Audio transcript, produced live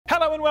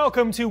Hello and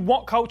welcome to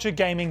What Culture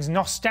Gaming's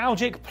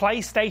nostalgic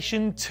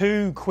PlayStation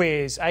 2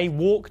 quiz. A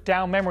walk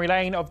down memory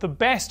lane of the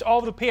best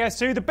of the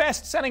PS2, the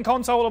best selling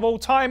console of all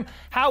time.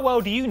 How well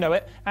do you know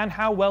it, and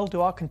how well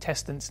do our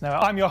contestants know it?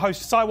 I'm your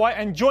host, Cy White,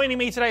 and joining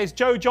me today is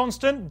Joe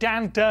Johnston,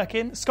 Dan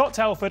Durkin, Scott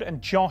Telford,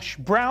 and Josh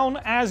Brown.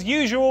 As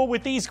usual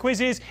with these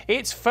quizzes,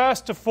 it's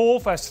first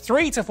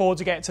three to four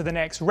to get to the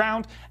next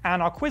round,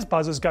 and our quiz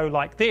buzzers go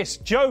like this.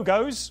 Joe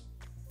goes.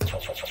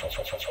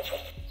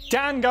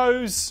 Dan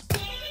goes.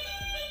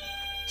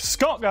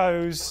 Scott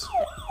goes,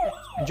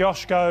 and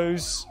Josh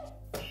goes.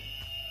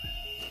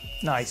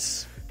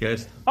 Nice.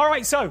 Good. All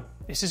right, so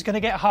this is going to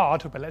get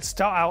hard, but let's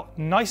start out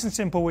nice and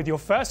simple with your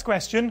first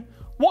question.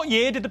 What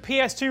year did the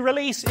PS2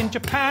 release in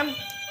Japan?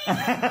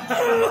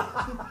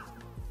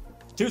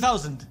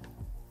 2000.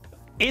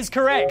 Is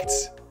correct.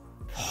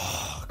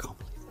 Oh, I can't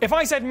believe it. If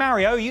I said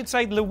Mario, you'd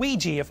say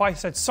Luigi. If I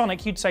said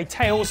Sonic, you'd say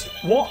Tails.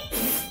 What?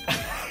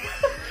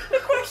 The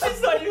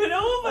question's not even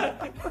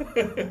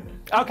over.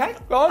 Okay,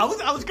 go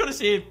on. I was going to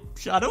say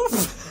Shadow.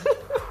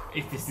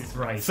 If this is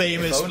right.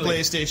 Famous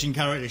PlayStation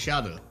character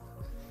Shadow.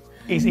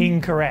 Is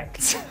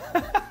incorrect.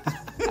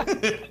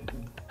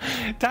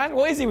 Dan,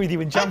 what is it with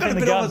you and jumping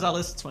the gun?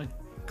 Alice, it's fine.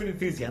 Good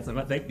enthusiasm,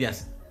 I think.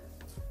 Yes.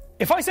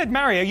 If I said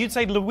Mario, you'd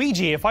say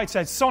Luigi. If I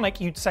said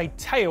Sonic, you'd say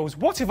Tails.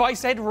 What if I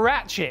said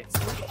Ratchet?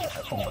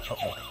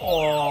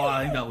 Oh,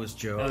 I think that was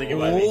Joe. I think it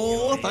might be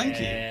Oh, Joe, thank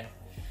yeah. you.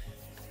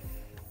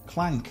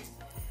 Clank.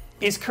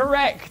 Is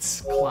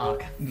correct.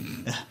 Clark.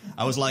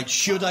 I was like,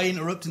 should I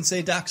interrupt and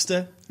say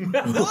Daxter?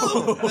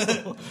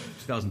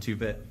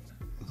 2002-bit.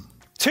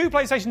 Two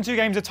PlayStation 2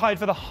 games are tied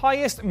for the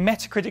highest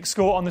Metacritic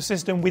score on the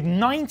system with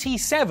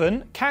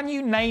 97. Can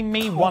you name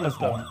me one of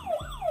them?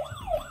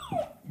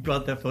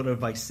 Grand Theft Auto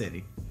Vice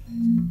City.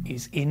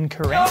 Is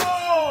incorrect.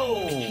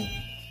 Oh!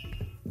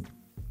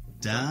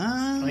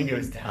 Dan. I think it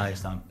was Dan. I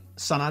stand.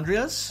 San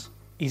Andreas.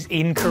 Is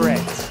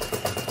incorrect.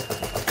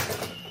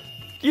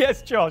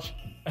 Yes, Josh.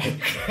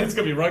 It's going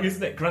to be wrong,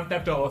 isn't it? Grand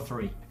Theft Auto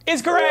 3.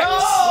 Is correct.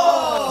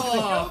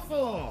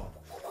 Oh!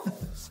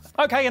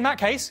 Okay, in that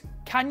case,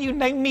 can you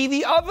name me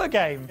the other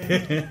game?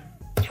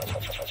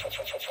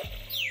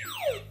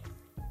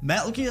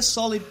 Metal Gear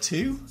Solid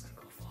 2.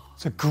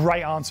 It's a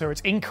great answer.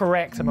 It's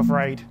incorrect, I'm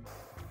afraid.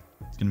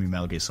 It's going to be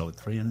Metal Gear Solid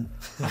 3, isn't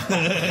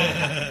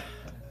it?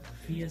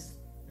 Yes.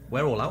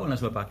 We're all out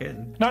unless we're back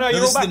in. No,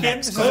 you're this all is back the in.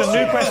 next This is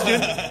a new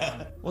question.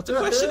 What's the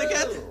question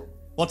again?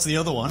 What's the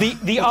other one?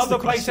 The other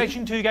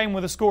PlayStation 2 game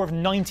with a score of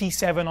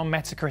 97 on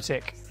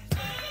Metacritic.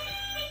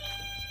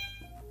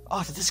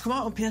 Oh, did this come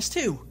out on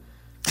PS2?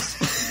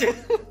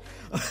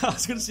 I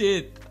was going to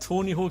say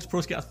Tony Hawk's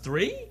Pro Skater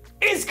 3?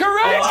 Is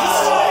correct!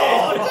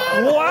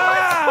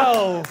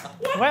 Wow!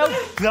 Well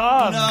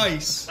done.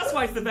 Nice. That's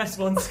why it's the best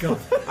one, Scott.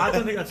 I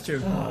don't think that's true.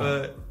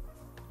 But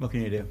what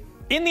can you do?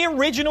 In the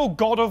original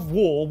God of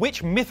War,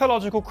 which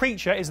mythological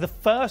creature is the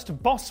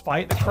first boss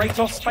fight that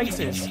Kratos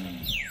faces?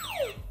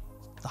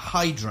 The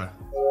Hydra.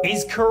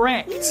 Is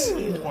correct.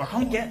 I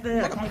can't get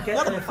there. I can't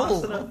get there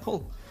fast enough.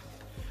 Pull.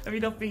 Have you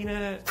not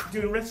been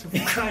doing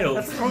wrestling for trials?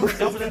 That's wrong.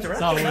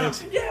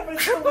 Yeah, but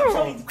it's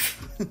wrong.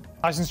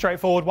 Nice and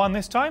straightforward one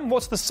this time.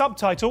 What's the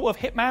subtitle of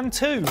Hitman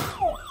 2?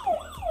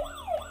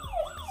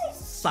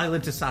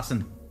 Silent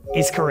Assassin.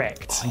 Is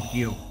correct. Thank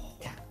you.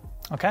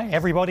 Okay,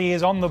 everybody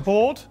is on the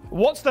board.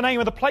 What's the name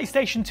of the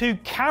PlayStation 2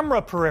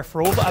 camera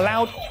peripheral that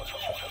allowed...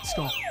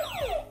 Scott.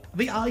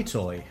 The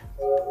iToy.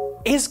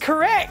 Is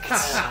correct. I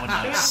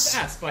have to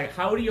ask, like,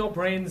 how do your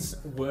brains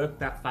work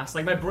that fast?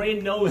 Like, my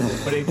brain knows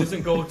it, but it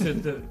doesn't go to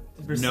the...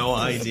 No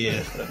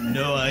idea.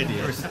 No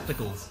idea.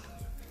 Receptacles.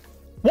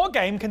 What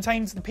game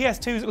contains the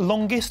PS2's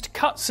longest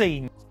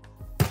cutscene?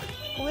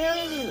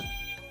 Was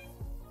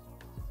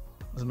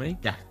it me?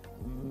 Yeah.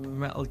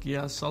 Metal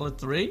Gear Solid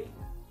 3?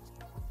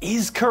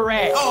 Is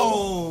correct.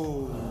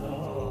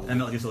 Oh! And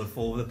Metal Gear Solid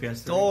 4 with the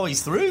PS3. Oh,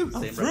 he's through.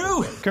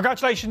 Through.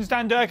 Congratulations,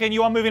 Dan Durkin.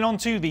 You are moving on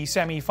to the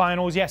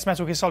semi-finals. Yes,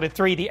 Metal Gear Solid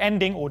 3, the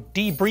ending or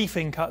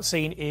debriefing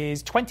cutscene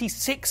is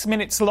 26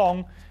 minutes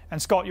long.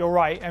 And Scott, you're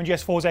right,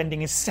 MGS4's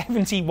ending is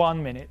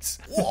 71 minutes.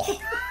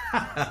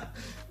 But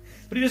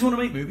he doesn't want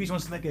to make movies, he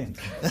wants to make games.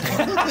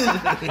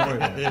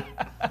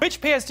 Which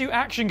PS2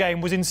 action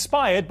game was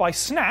inspired by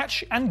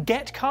Snatch and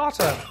Get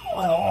Carter?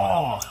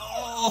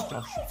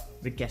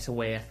 The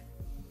Getaway.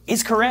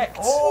 Is correct.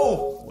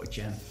 What a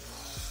gem.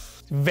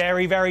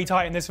 Very, very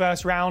tight in this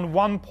first round.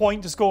 1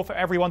 point to score for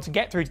everyone to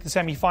get through to the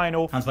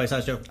semi-final. Hands by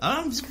size, Joe.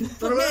 I'm just can't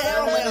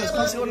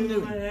see what I'm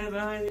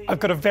doing. I've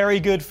got a very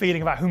good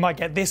feeling about who might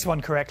get this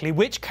one correctly.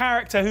 Which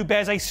character who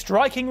bears a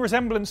striking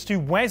resemblance to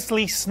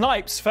Wesley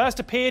Snipes first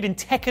appeared in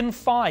Tekken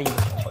 5?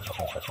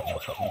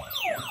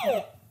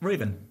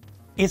 Raven.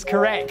 Is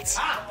correct.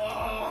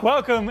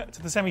 Welcome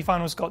to the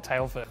semi-final, Scott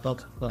Tailford.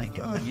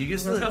 You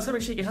just Got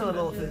something shake your hand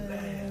a little bit.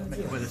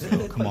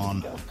 Come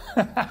on.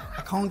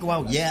 I can't go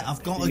out yet.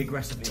 I've got a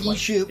aggressive.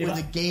 t-shirt with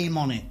a game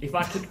on it. If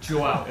I kick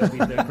Joe out, it'll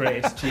be the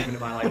greatest achievement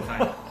of my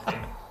lifetime.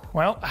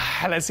 Well,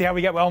 let's see how we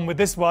get on with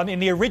this one. In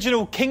the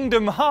original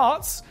Kingdom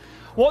Hearts,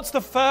 what's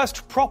the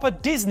first proper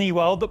Disney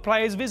world that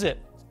players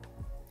visit?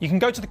 You can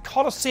go to the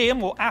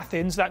Colosseum or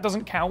Athens. That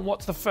doesn't count.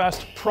 What's the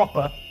first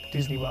proper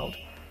Disney World?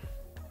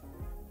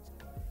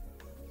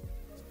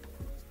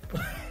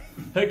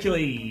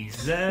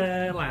 Hercules,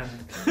 land.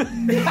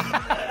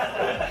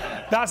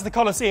 That's the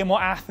Colosseum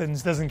or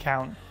Athens. Doesn't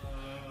count.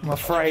 I'm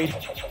afraid.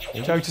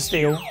 Joe to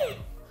steal.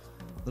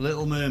 The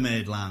Little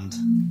Mermaid Land.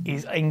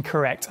 Is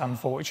incorrect,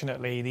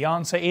 unfortunately. The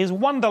answer is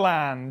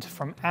Wonderland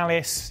from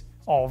Alice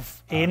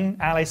in.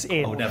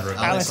 never.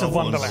 Alice of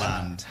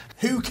Wonderland.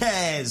 Who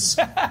cares?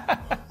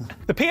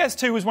 The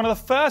PS2 was one of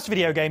the first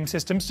video game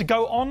systems to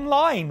go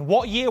online.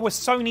 What year was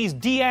Sony's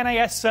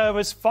DNAS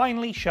servers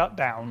finally shut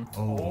down?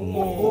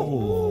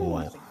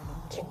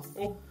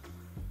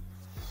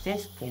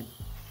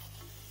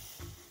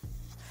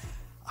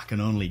 I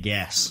can only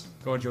guess.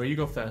 Go on, Joe, you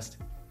go first.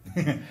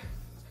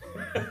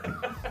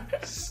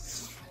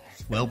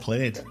 Well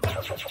played.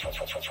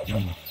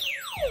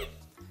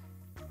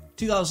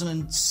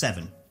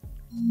 2007.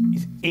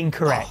 Is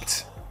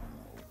incorrect.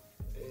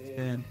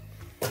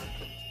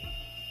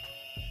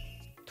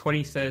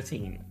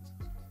 2013.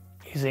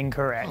 Is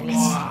incorrect.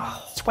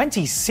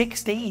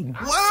 2016.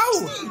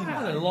 Wow!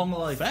 Had a long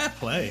life. Fair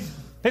play.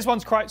 This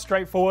one's quite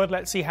straightforward.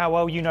 Let's see how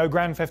well you know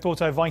Grand Theft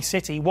Auto Vice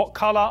City. What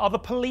colour are the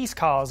police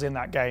cars in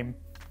that game?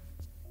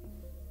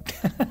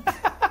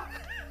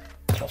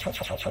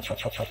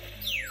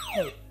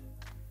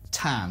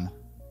 Tan.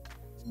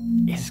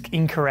 Is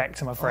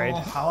incorrect, I'm afraid.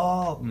 What?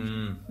 All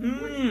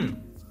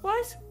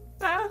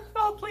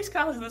police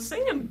cars are the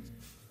same.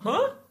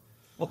 Huh?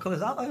 What colour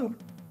is that, though?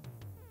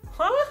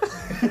 Huh?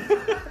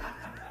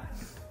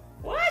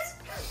 What?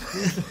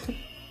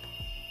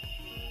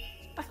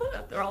 I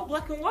thought they're all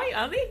black and white,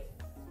 aren't they?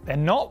 They're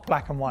not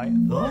black and white.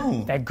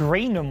 Oh. They're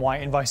green and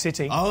white in Vice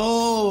City.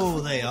 Oh,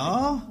 they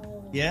are?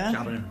 Yeah?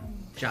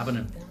 Jabbing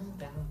him.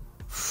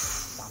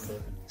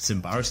 It's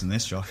embarrassing,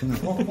 this, Josh, isn't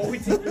it?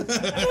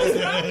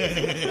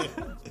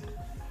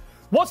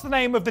 What's the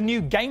name of the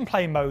new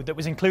gameplay mode that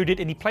was included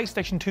in the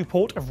PlayStation 2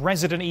 port of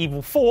Resident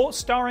Evil 4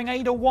 starring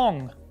Ada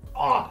Wong?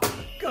 Oh,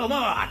 come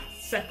on!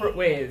 Separate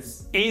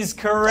ways. Is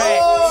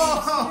correct.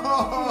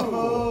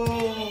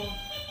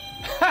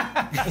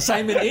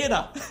 Simon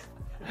Ada.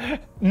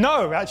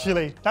 No,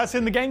 actually. That's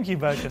in the GameCube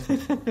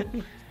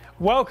version.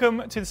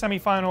 Welcome to the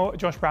semi-final.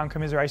 Josh Brown,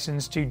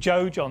 commiserations to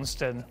Joe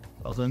Johnston.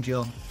 Well done,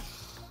 Joe.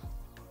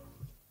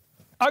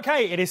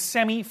 Okay, it is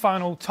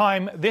semi-final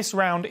time. This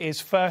round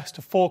is first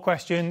to 4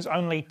 questions.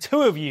 Only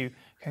 2 of you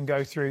can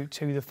go through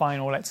to the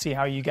final. Let's see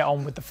how you get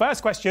on with the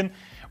first question.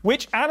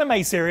 Which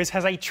anime series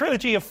has a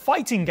trilogy of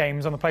fighting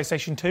games on the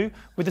PlayStation 2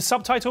 with the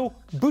subtitle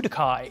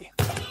Budokai?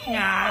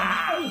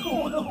 Yeah,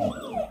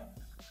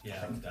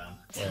 I'm down.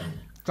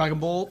 Dragon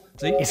Ball.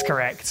 Is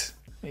correct.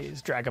 It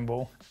is Dragon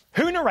Ball.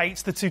 Who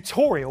narrates the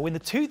tutorial in the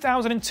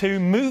 2002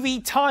 movie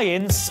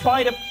tie-in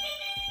Spider...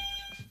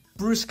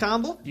 Bruce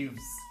Campbell? You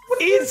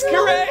Is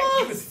correct!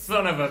 You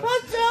son of a...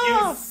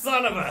 You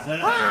son of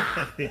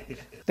a...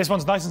 This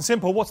one's nice and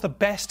simple. What's the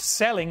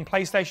best-selling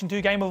PlayStation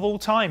 2 game of all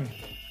time?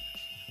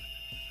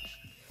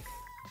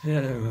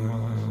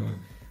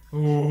 I'm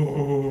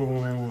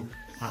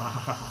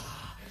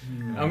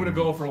going to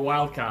go for a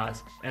wild card.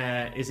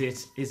 Is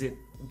it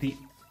the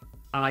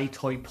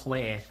iToy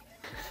Play?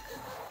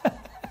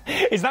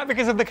 Is that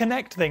because of the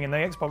Connect thing in the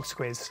Xbox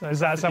quiz?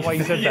 Is that why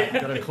you said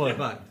that? Gotta claw it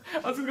back.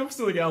 I was going to go for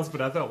something else,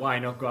 but I thought, why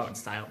not go out in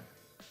style?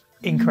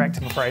 Incorrect,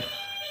 I'm afraid.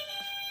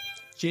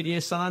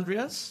 GTA San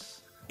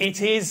Andreas?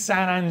 It is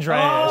San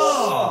Andreas.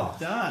 Oh,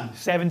 damn.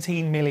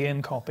 17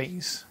 million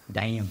copies.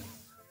 Damn.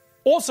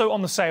 Also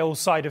on the sales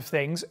side of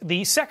things,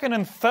 the second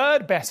and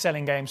third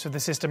best-selling games for the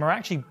system are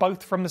actually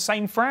both from the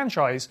same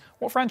franchise.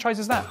 What franchise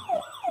is that?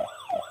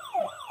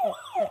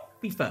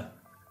 FIFA.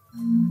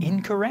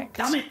 Incorrect.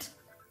 Damn it.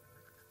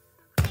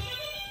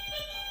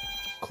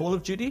 Call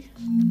of Duty?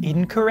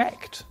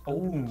 Incorrect.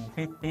 Oh.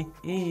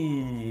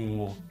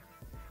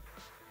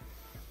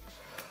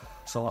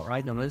 It's a lot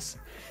riding on this.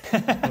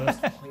 First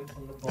point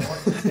on the board,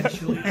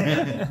 officially.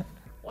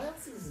 What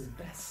else is his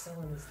best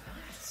selling as that?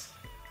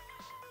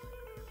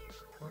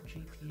 Or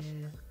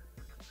GTA?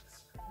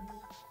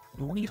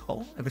 What are you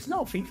holding? If it's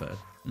not FIFA.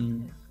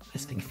 I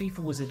think FIFA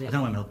was a bit. I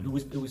know I'm helping. It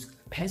was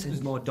PES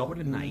was more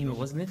dominant than that, you know,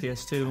 wasn't it?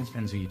 PS2.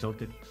 Depends who you talk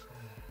to.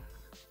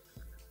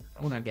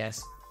 I want to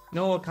guess.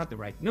 No, I can't do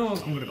right. No,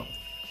 I'm gonna go.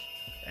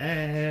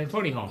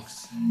 Tony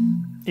Hawk's.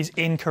 Is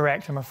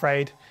incorrect, I'm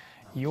afraid.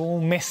 You all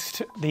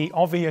missed the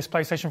obvious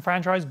PlayStation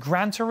franchise,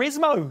 Gran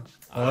Turismo.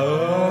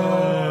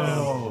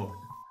 Oh.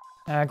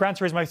 Gran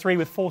Turismo 3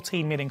 with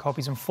 14 million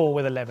copies and 4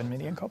 with 11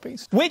 million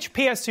copies. Which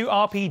PS2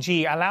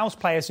 RPG allows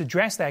players to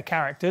dress their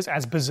characters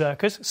as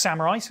berserkers,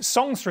 samurais,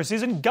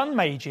 songstresses, and gun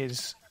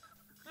mages?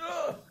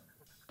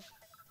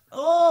 Oh.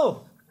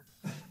 Oh.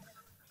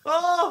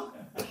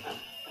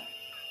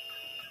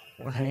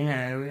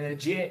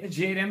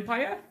 Jade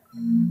Empire?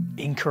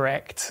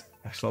 Incorrect.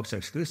 Xbox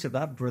exclusive,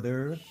 that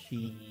brother.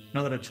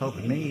 Not that it's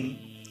helping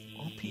me.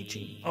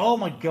 RPG. Oh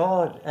my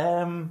god.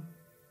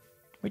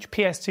 Which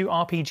PS2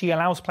 RPG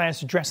allows players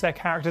to dress their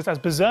characters as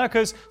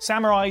berserkers,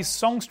 samurais,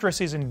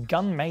 songstresses, and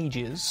gun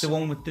mages? The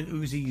one with the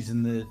Uzis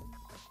and the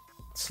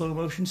slow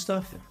motion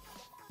stuff.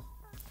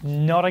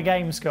 Not a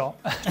game, Scott.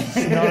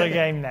 It's not a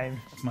game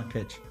name. That's my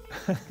pitch.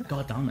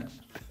 God damn it.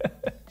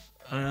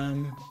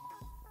 I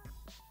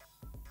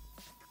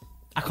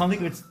can't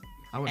think of its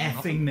I would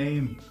effing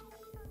name.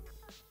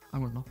 I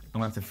would not. I'm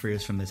gonna have to free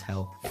us from this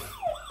hell.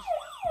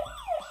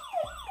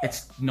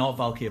 It's not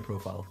Valkyria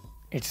Profile.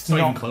 It's not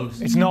not even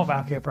close. It's not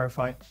Valkyria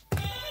Profile.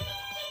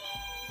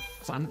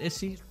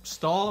 Fantasy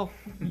Star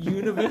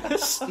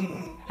Universe.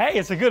 Hey,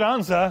 it's a good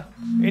answer.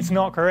 It's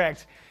not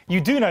correct.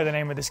 You do know the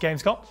name of this game,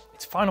 Scott.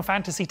 It's Final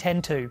Fantasy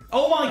X-2.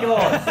 Oh my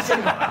god!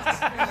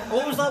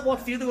 What was that?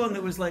 What's the other one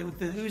that was like with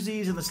the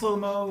Uzis and the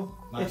slow-mo?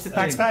 It's the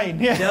Max thing. Payne.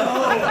 Yeah. No!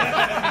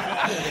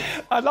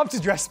 I'd love to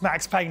dress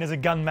Max Payne as a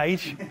gun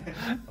mage.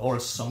 Or a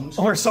song.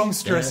 Or a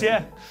songstress,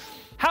 yeah.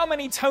 How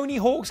many Tony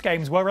Hawk's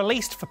games were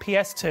released for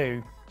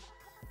PS2?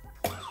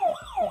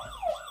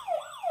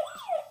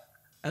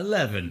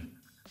 11.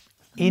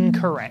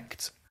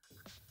 Incorrect.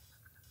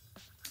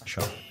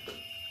 Sure.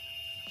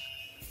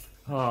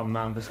 Oh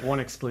man, there's one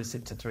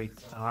exclusive to 3.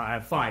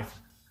 5.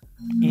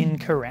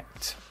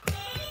 Incorrect.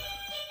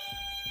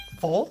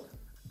 4.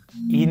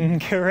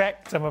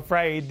 Incorrect, I'm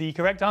afraid. The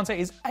correct answer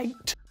is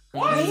 8.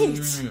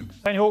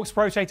 Tony Hawk's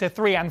Pro Skater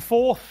 3 and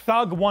 4,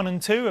 Thug 1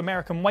 and 2,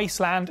 American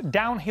Wasteland,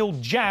 Downhill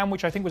Jam,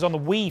 which I think was on the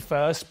Wii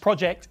first,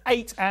 Project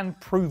 8 and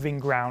Proving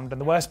Ground.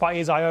 And the worst part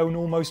is I own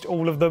almost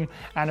all of them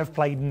and have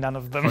played none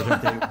of them.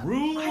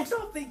 I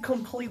thought they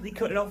completely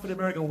cut it off with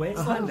American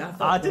Wasteland. I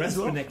thought the rest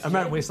were next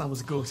American year. Wasteland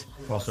was good.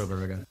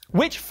 Crossover again.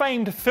 Which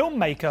famed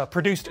filmmaker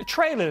produced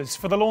trailers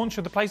for the launch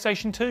of the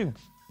PlayStation 2?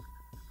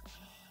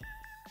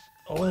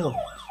 Oh.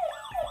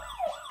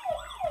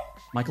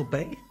 Michael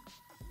Bay?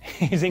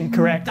 Is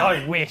incorrect.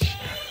 I wish.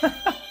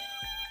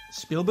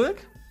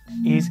 Spielberg.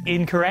 Is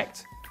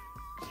incorrect.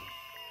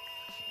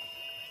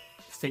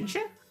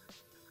 Fincher?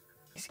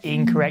 Is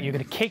incorrect. You're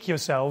going to kick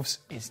yourselves.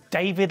 It's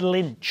David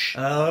Lynch.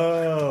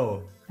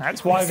 Oh.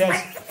 That's why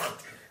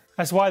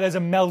there's a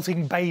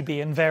melting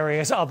baby and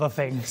various other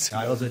things.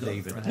 I was a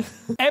David.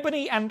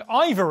 Ebony and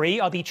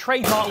ivory are the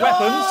trademark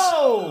weapons.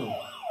 Oh!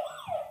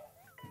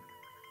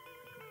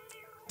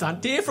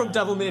 Dante from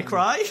Devil May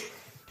Cry.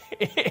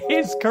 It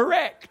is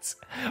correct.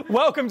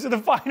 Welcome to the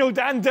final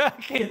Dan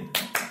Durkin.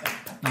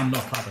 I'm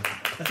not clapping.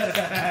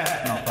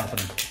 Not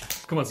clapping.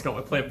 Come on, Scott,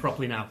 we're playing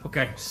properly now.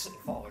 Okay.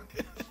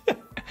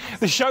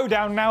 The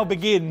showdown now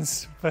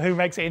begins for who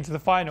makes it into the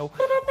final.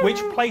 Which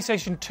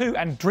PlayStation 2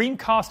 and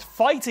Dreamcast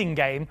fighting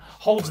game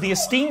holds the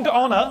esteemed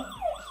honour?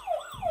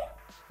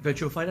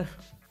 Virtual Fighter?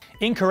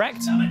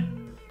 Incorrect.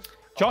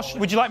 Josh,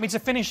 would you like me to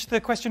finish the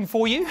question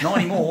for you? Not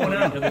anymore,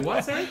 no.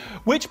 What, sorry?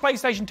 Which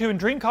PlayStation 2 and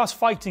Dreamcast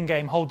fighting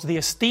game holds the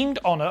esteemed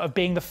honour of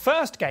being the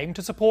first game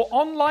to support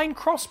online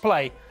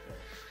crossplay?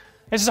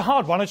 This is a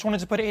hard one. I just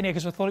wanted to put it in here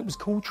because I thought it was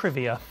cool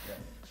trivia.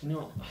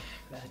 No.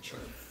 Virtual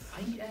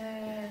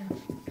Fighter.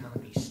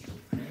 Can't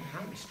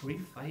be Street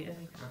Fighter.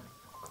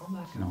 Can't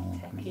Combat.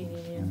 No.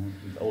 Tekken.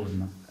 Older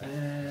than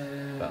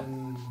that.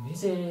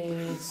 Is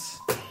it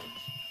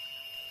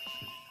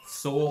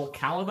Soul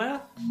Calibur?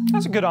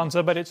 That's a good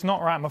answer, but it's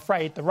not right, I'm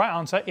afraid. The right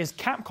answer is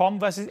Capcom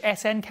versus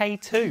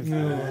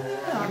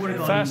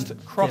SNK2.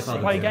 First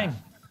cross-play game.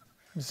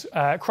 It was,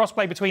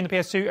 cross-play between the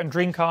PS2 and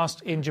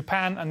Dreamcast in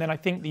Japan, and then I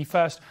think the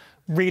first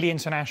really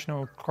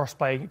international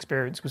cross-play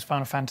experience was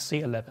Final Fantasy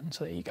XI,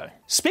 so there you go.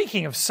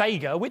 Speaking of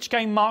Sega, which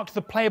game marked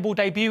the playable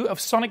debut of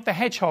Sonic the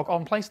Hedgehog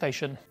on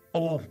PlayStation?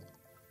 Oh.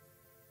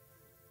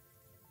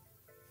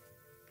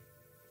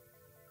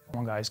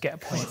 Come on, guys, get a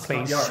point,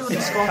 please.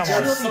 Come on,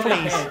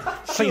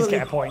 Please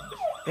get a point.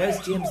 There's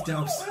James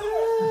Dobbs.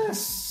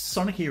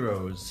 Sonic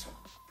Heroes.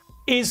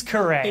 Is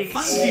correct.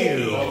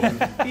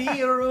 Thank you.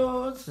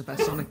 Heroes. The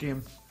best Sonic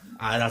game.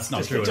 That's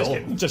not true at all.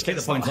 Just take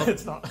the points off.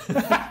 It's not.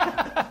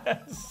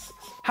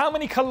 How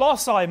many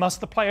colossi must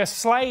the player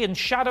slay in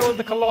Shadow of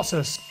the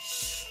Colossus?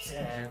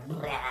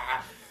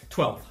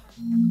 12.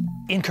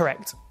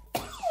 Incorrect.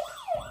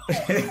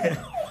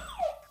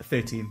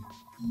 13.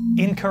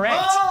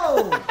 Incorrect.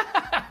 Oh!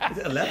 Is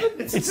it 11?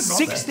 It's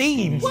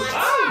 16.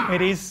 Wow.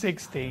 It is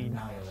 16.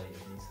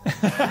 Who's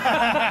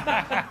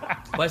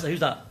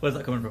that? Where's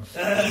that coming from?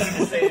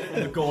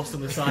 The ghost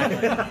on the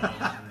sideline.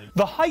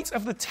 The height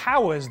of the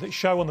towers that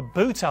show on the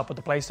boot up of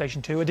the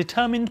PlayStation 2 are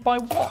determined by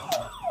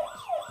what?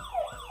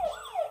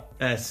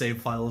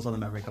 Save files on the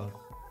memory card.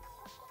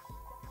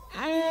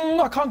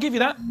 I can't give you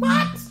that.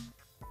 What?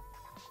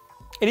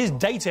 It is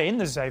data in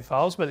the save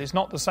files, but it's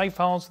not the save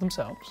files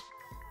themselves.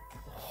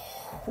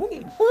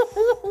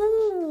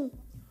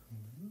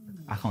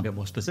 I can't get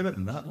more specific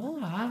than that.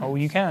 Oh,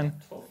 you can.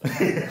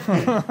 You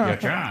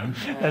can.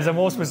 There's a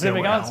more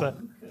specific answer.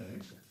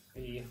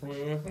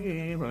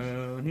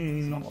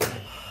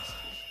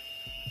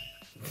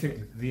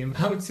 The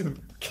amount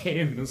of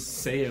games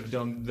saved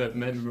on the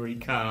memory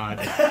card.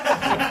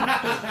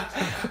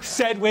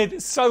 Said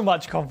with so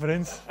much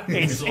confidence.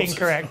 It's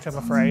incorrect, I'm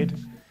afraid.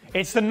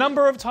 It's the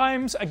number of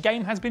times a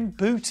game has been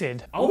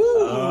booted.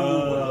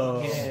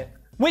 Oh. Yeah.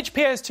 Which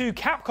PS2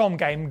 Capcom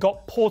game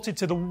got ported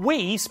to the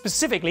Wii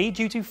specifically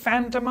due to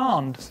fan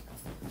demand?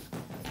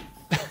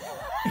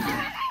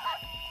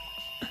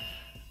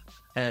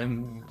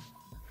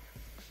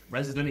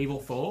 Resident Evil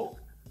 4?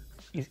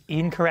 Is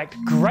incorrect.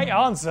 Great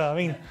answer. I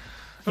mean,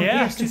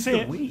 yeah, I PS2 can to see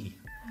the it. Wii.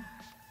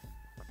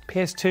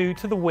 PS2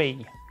 to the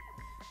Wii.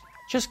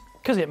 Just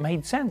because it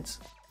made sense.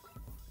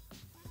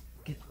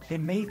 It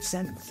made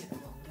sense.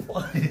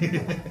 Look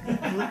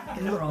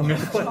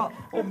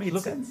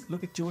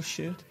at Joe's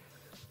shirt.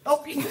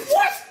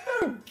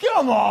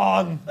 Come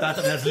on!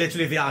 That's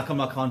literally the outcome.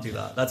 I can't do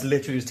that. That's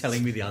literally just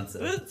telling me the answer.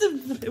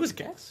 It was a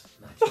guess.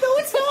 No,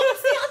 it's not.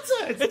 It's the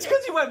answer. It's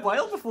because you went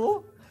wild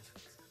before.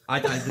 I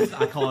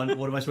can't.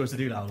 What am I supposed to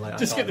do now? Like,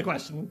 Just skip the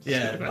question.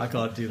 Yeah, I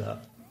can't do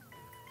that.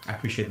 I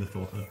appreciate the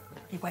thought though.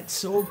 He went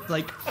so,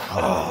 like...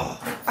 Oh,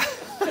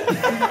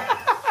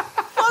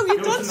 you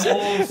done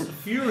it!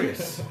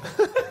 furious.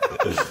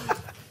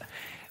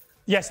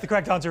 Yes, the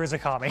correct answer is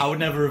Akami. I would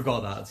never have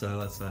got that, so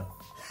that's fair.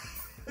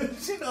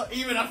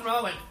 Even after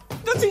I went...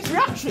 That's his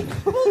reaction!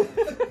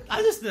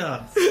 I just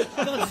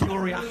that's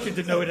your reaction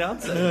to know an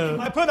answer.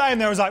 I put that in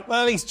there, I was like,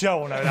 well, at least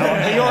Joe will know that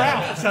one, but you're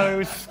out, so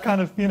it's kind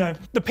of, you know.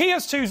 The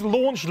PS2's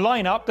launch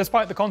lineup,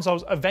 despite the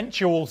console's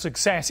eventual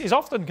success, is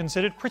often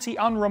considered pretty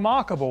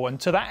unremarkable, and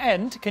to that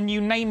end, can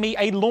you name me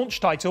a launch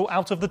title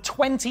out of the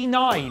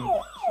 29?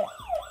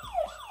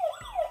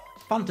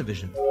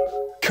 Fantavision.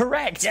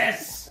 Correct!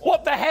 Yes!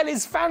 What the hell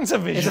is It's a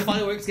Fantavision?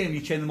 fireworks game,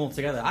 you chain them all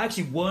together. I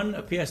actually won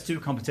a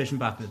PS2 competition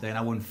back in the day, and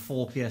I won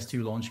 4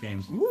 PS2 launch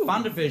games.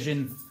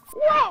 Fantavision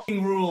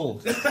f***ing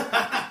ruled.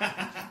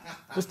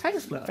 Was Tiger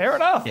Split? Fair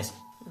enough. Yes.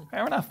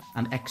 Fair enough.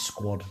 And X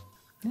Squad.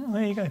 Yeah,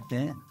 there you go.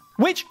 Yeah.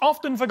 Which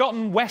often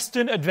forgotten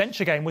Western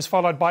adventure game was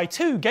followed by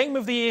 2 Game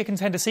of the Year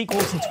contender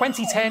sequels in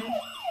 2010?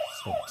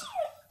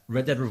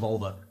 Red Dead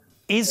Revolver.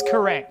 Is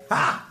correct.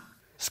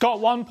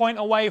 Scott, 1 point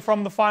away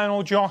from the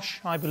final.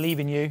 Josh, I believe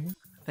in you.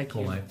 Thank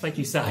you. mate. Thank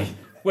you, Si.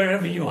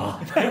 Wherever you are.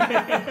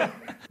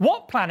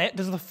 What planet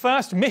does the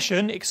first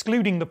mission,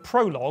 excluding the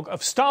prologue,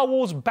 of Star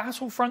Wars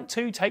Battlefront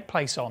 2 take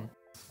place on?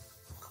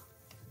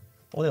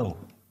 Oil.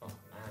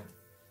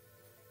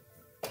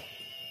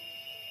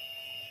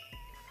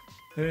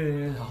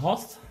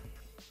 Hoth?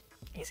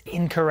 Is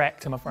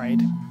incorrect, I'm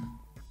afraid.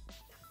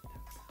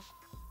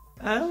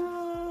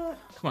 Come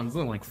on, there's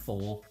only like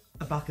 4.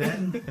 Back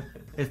then,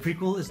 is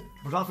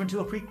Battlefront 2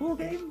 a prequel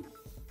game?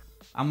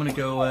 I'm gonna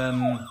go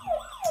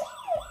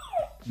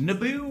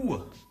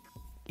Naboo.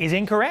 Is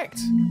incorrect.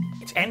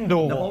 It's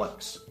Endor. No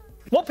bollocks.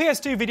 What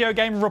PS2 video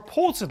game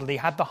reportedly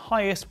had the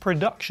highest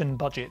production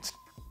budget?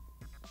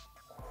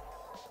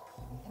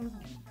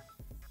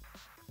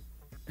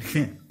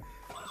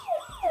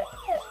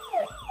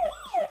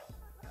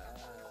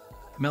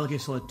 Metal Gear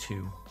Solid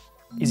 2.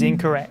 Is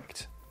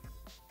incorrect.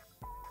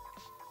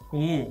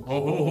 Ooh.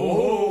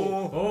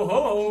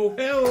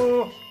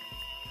 Oh.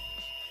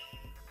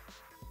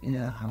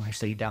 Yeah, how I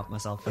still doubt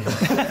myself.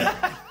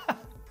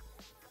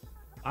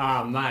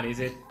 Ah, man, is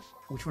it...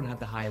 Which one had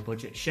the higher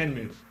budget?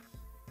 Shenmue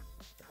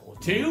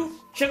 2?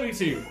 Shenmue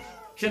 2.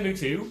 Shenmue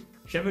 2.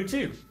 Shenmue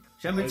 2.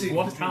 Shenmue 2.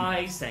 What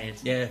I said.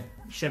 Yeah.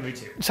 Shenmue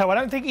 2. So I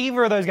don't think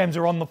either of those games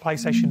are on the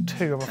PlayStation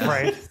 2, I'm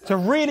afraid. It's a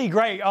really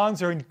great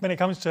answer when it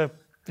comes to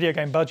video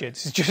game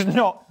budgets. It's just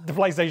not the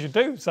PlayStation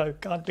 2, so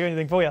can't do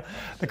anything for you.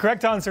 The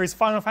correct answer is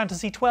Final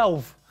Fantasy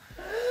 12.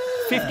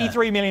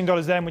 $53 million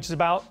then, which is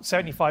about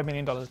 $75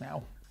 million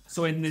now.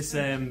 So in this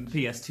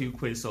PS2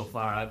 quiz so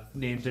far, I've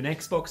named an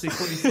Xbox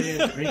exclusive,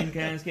 a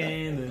Dreamcast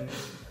game, and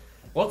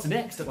what's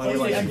next? A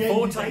PlayStation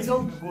 4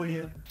 title?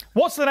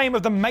 What's the name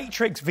of the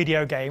Matrix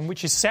video game,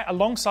 which is set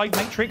alongside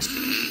Matrix?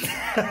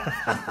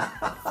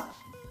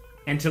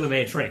 Until the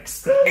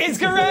Matrix. Is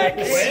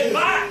correct!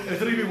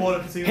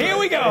 Here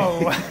we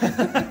go!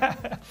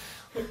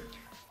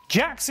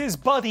 Jax's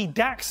buddy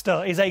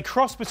Daxter is a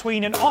cross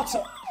between an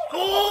otter...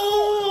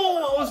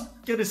 Oh, I was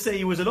going to say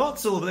he was an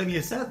Otzel, but then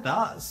you said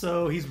that.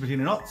 So he's between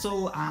an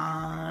Otzel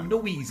and a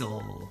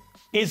Weasel.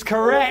 Is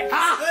correct!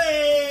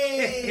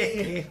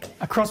 Hey!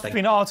 A cross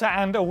between an otter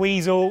and a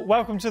weasel.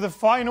 Welcome to the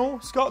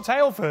final, Scott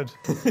Tailford.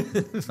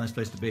 It's a nice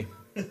place to be.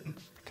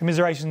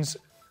 Commiserations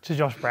to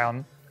Josh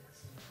Brown.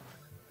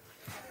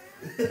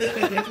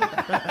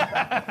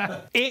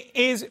 It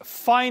is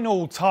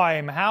final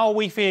time. How are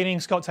we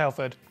feeling, Scott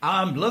Tailford?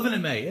 I'm loving it,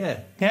 mate,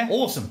 yeah. Yeah?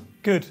 Awesome.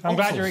 Good. I'm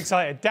glad Awesome. you're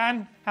excited.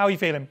 Dan, how are you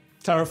feeling?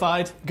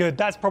 Terrified. Good.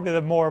 That's probably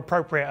the more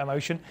appropriate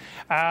emotion.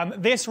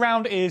 This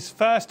round is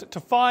first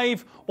to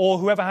 5, or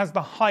whoever has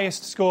the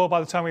highest score by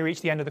the time we reach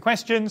the end of the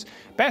questions.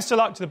 Best of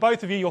luck to the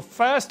both of you. Your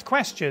first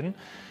question.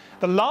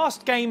 The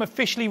last game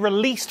officially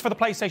released for the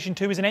PlayStation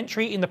 2 is an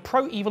entry in the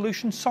Pro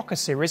Evolution Soccer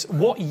series.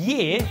 What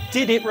year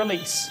did it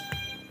release?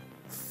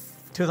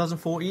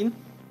 2014.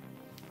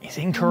 Is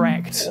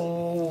incorrect.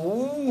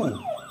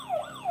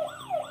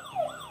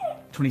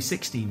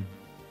 2016.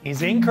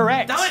 Is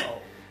incorrect. Damn it!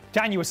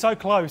 Dan, you were so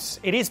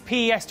close. It is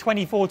PES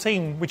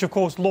 2014, which of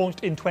course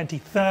launched in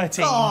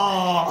 2013.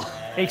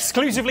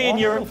 Exclusively in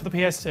Europe for the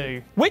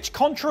PS2. Which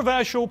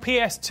controversial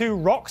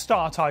PS2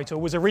 Rockstar title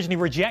was originally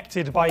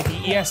rejected by the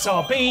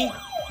ESRB?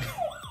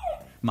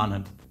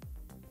 Manhunt.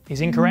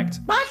 Is incorrect.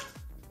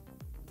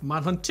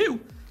 Manhunt 2.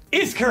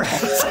 Is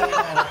correct.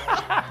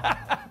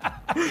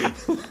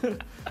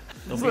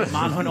 There'll be a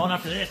manhunt on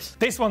after this.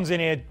 This one's in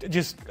here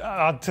just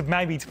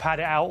to pad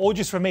it out, or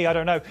just for me, I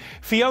don't know.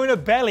 Fiona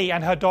Belly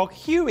and her dog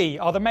Huey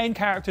are the main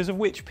characters of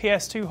which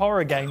PS2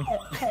 horror game?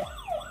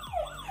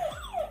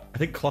 I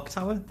think Clock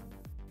Tower.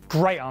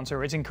 Great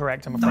answer. It's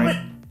incorrect, I'm afraid.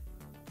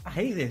 I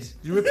hate this.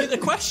 Could you repeat the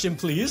question,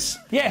 please?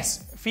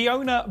 Yes,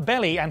 Fiona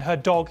Belly and her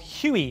dog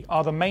Huey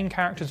are the main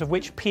characters of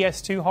which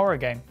PS2 horror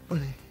game? I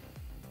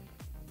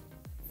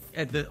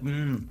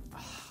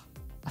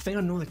think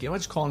I know the game. I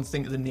just can't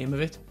think of the name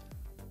of it.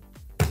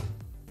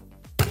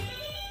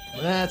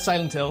 That's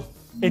Silent Hill.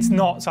 It's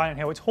not Silent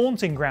Hill, it's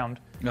Haunting Ground.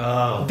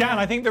 Oh. Dan,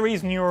 I think the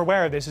reason you're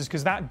aware of this is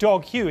because that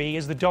dog Huey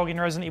is the dog in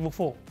Resident Evil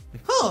 4.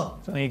 Huh.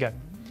 So there you go.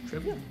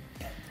 Trivia.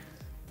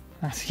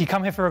 You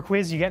come here for a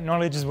quiz, you get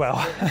knowledge as well.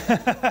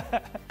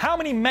 How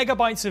many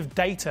megabytes of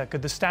data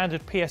could the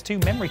standard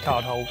PS2 memory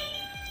card hold?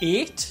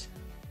 8.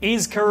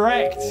 Is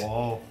correct.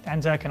 Whoa.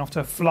 And Durkin off to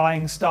a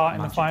flying start in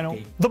the Magic final.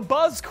 key. The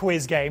Buzz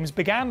quiz games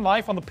began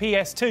life on the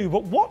PS2,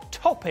 but what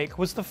topic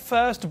was the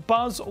first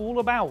Buzz all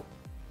about?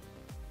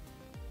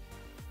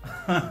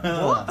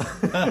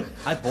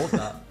 I bought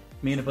that.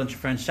 Me and a bunch of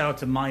friends. Shout out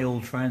to my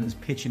old friends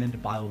pitching in to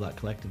buy all that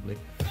collectively.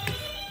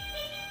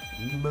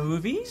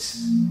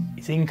 Movies?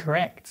 It's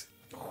incorrect.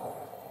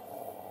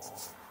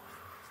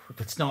 If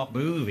it's not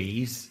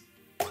movies,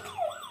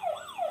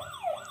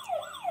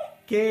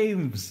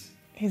 games.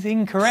 Is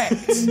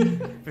incorrect.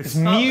 It's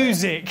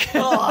music.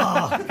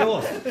 Oh, go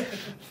on.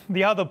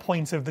 The other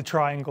point of the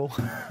triangle.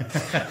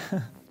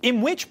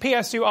 In which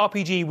PS2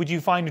 RPG would you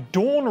find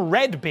Dawn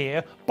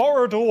Redbeard,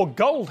 Borodor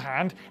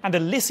Goldhand, and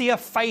Alicia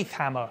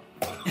Faithhammer?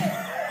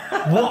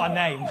 What a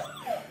name.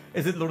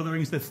 Is it Lord of the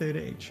Rings: The Third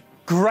Age?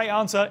 Great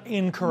answer.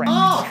 Incorrect.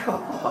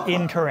 Oh.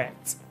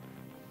 Incorrect.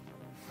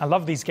 I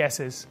love these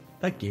guesses.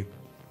 Thank you.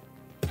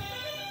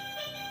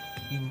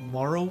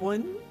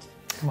 Morrowind?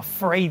 I'm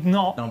afraid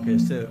not. On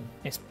PS2.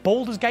 It's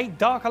Baldur's Gate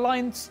Dark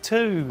Alliance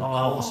 2.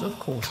 Oh, of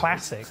course.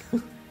 Classic.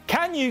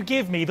 Can you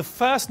give me the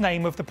first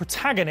name of the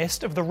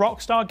protagonist of the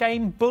Rockstar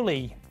game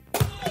Bully?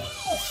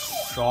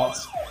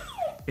 Shots.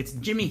 It's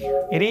Jimmy.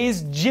 It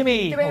is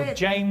Jimmy, or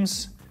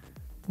James.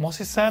 What's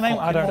his surname?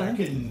 I don't know.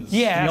 Hopkins.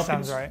 Yeah, that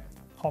Hopkins. sounds right.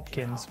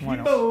 Hopkins. Why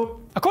not?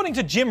 According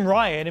to Jim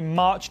Ryan in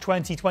March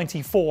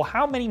 2024,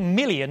 how many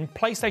million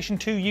PlayStation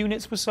 2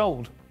 units were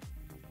sold?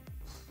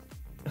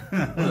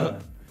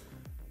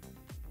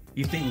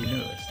 You think we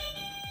know this?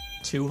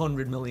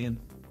 200 million.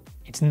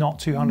 It's not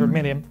 200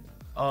 million.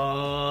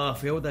 I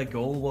forget what their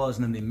goal was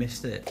and then they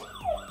missed it.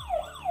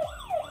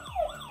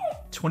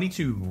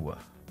 22.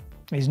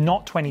 It is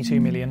not 22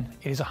 million.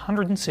 It is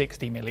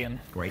 160 million.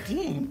 Great.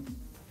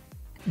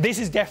 This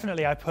is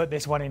definitely, I put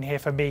this one in here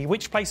for me.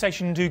 Which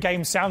PlayStation 2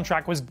 game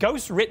soundtrack was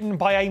ghost-written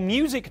by a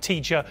music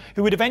teacher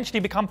who would eventually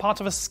become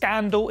part of a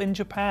scandal in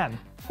Japan?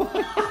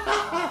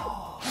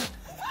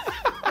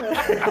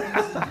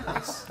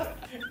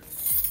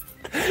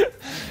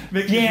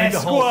 Yeah,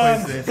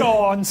 squirm. Go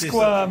on,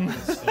 squirm.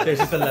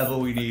 This is the level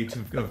we need to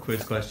go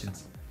quiz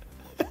questions.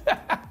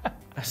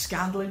 A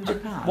scandal in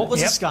Japan? What was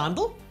Yep. the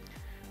scandal?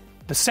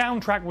 The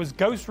soundtrack was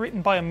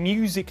ghost-written by a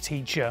music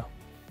teacher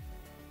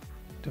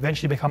who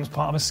eventually becomes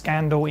part of a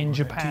scandal in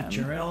Japan.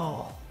 Teacher,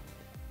 oh.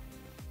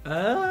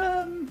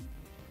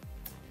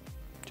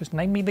 Just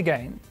name me the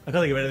game. I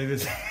can't think of anything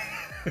that's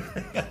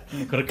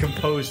got a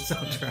composed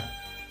soundtrack.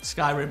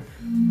 Skyrim.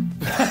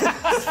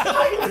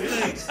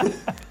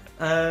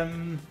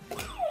 I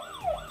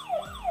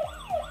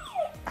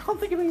can't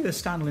think of any of the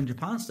scandal in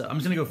Japan stuff. I'm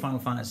just going to go Final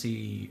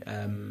Fantasy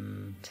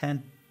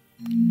 10.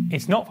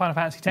 It's not Final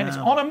Fantasy X, it's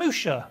No.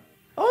 Onimusha.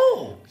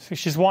 Oh!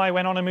 Which is why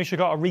when Onimusha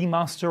got a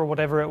remaster or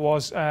whatever it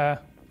was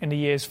in the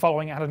years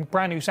following, it had a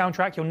brand new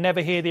soundtrack. You'll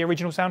never hear the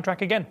original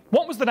soundtrack again.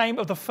 What was the name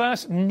of the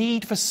first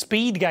Need for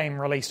Speed game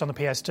released on the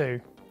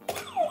PS2?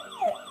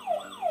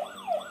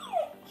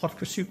 Hot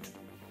Pursuit.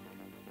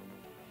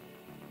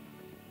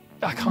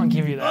 I can't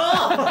give you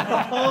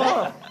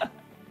that.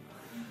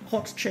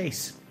 Hot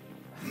Chase.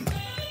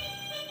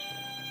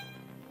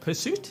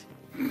 Pursuit?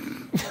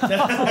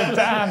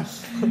 Damn.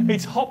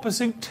 It's Hot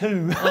Pursuit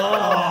 2.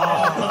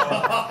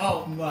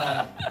 Oh,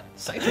 man.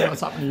 Say what's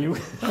happening to you.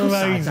 I'm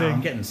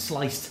Amazing. getting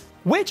sliced.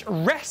 Which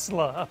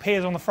wrestler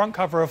appears on the front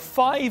cover of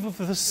 5 of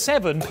the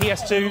 7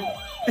 PS2?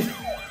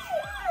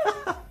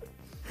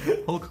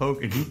 Hulk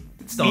Hogan.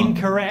 Stop.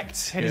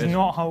 Incorrect. It is Good.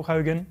 not Hulk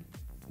Hogan.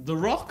 The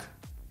Rock?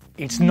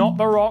 It's not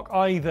The Rock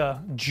either.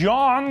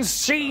 John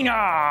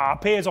Cena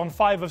appears on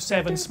 5 of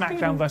 7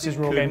 SmackDown vs.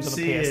 Raw games on the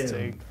see PS2.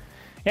 him.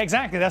 Yeah,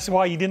 exactly. That's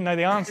why you didn't know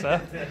the answer.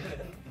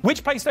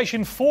 Which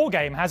PlayStation 4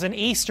 game has an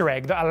Easter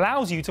egg that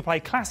allows you to play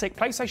classic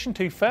PlayStation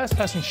 2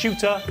 first-person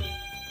shooter?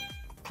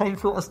 Playing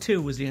Fighters 2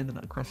 was the end of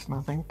that question,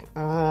 I think.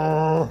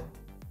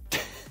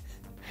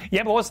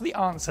 Yeah, but what's the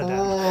answer, Dan?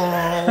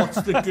 Oh,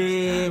 what's the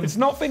game? It's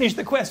not finish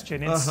the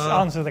question, it's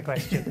answer the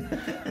question.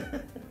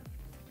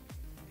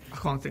 I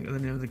can't think of the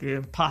name of the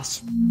game.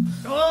 Pass.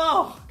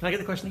 Oh! Can I get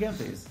the question again,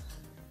 please?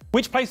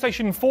 Which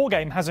PlayStation 4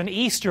 game has an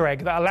Easter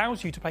egg that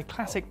allows you to play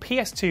classic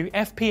PS2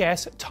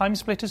 FPS Time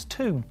Splitters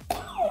 2?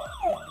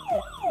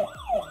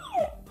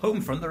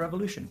 Homefront: The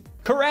Revolution.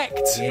 Correct.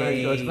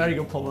 Very good. Very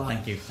good, Paul.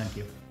 Thank you. Thank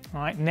you.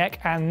 All right, neck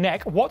and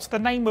neck. What's the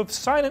name of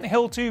Silent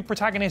Hill 2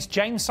 protagonist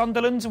James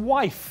Sunderland's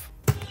wife?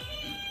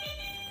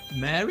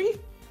 Mary?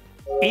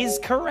 Is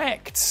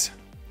correct.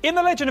 In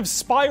the Legend of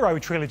Spyro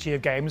trilogy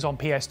of games on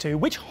PS2,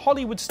 which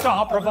Hollywood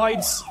star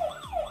provides...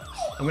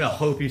 I'm going to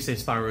hope you say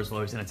Spyro's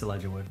voice and it's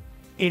Elijah Wood.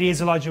 It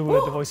is Elijah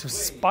Wood, the voice of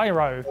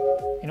Spyro,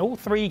 in all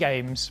 3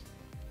 games.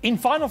 In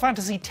Final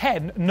Fantasy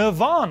X,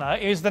 Nirvana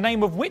is the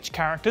name of which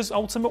character's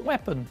ultimate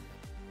weapon?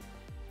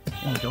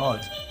 Oh,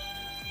 God.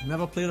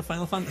 Never played a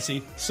Final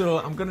Fantasy, so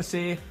I'm going to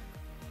say...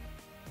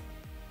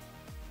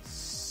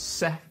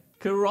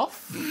 Sekirov?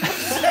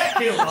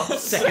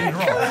 Second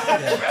row.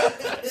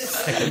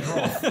 Second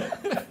row.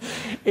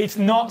 It's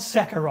not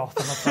Sekhiroth,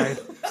 I'm afraid.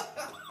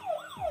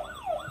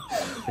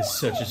 It's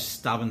such a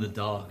stab in the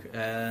dark.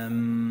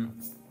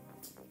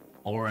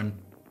 Oren.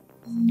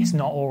 It's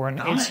not Auron,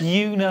 it's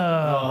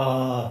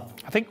Yuna.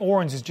 I think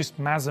Auron's is just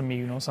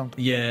Mazamune or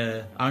something.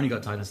 Yeah, I only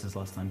got Titus this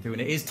last time too,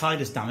 and it is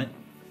Titus, damn it.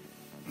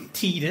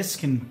 Tidus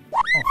can...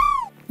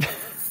 Oh.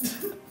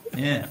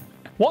 Yeah.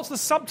 What's the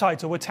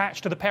subtitle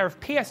attached to the pair of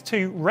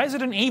PS2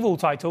 Resident Evil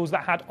titles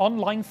that had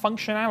online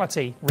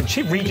functionality,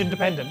 region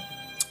dependent?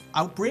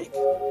 Outbreak?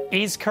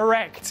 Is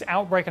correct.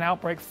 Outbreak and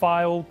Outbreak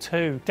File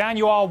 2. Dan,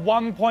 you are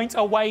 1 point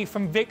away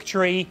from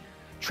victory.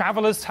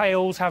 Traveller's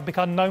Tales have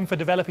become known for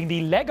developing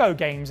the Lego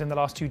games in the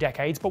last 2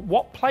 decades, but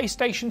what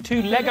PlayStation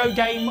 2 Lego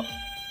game...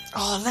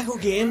 Oh, Lego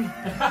game.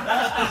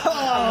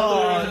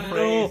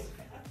 No.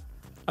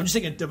 I'm just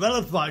thinking,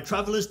 developed by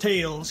Traveller's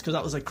Tales, because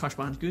that was like Crash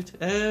Bandicoot.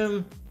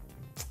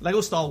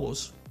 Lego Star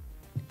Wars.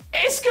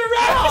 Is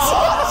correct!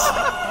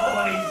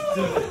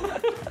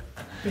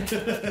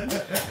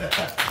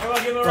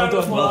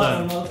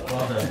 Well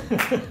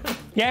done.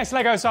 Yes,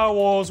 Lego Star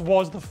Wars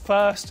was the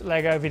first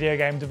Lego video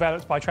game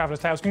developed by Traveller's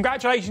Tales.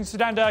 Congratulations to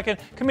Dan Durkin.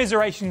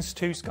 Commiserations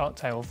to Scott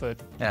Tailford.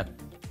 Yeah.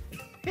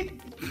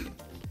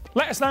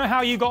 Let us know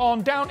how you got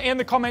on down in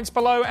the comments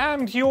below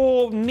and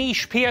your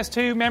niche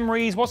PS2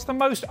 memories. What's the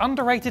most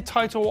underrated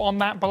title on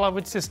that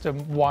beloved system?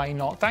 Why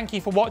not? Thank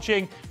you for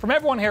watching. From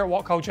everyone here at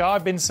What Culture,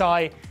 I've been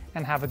Si,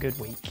 and have a good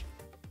week.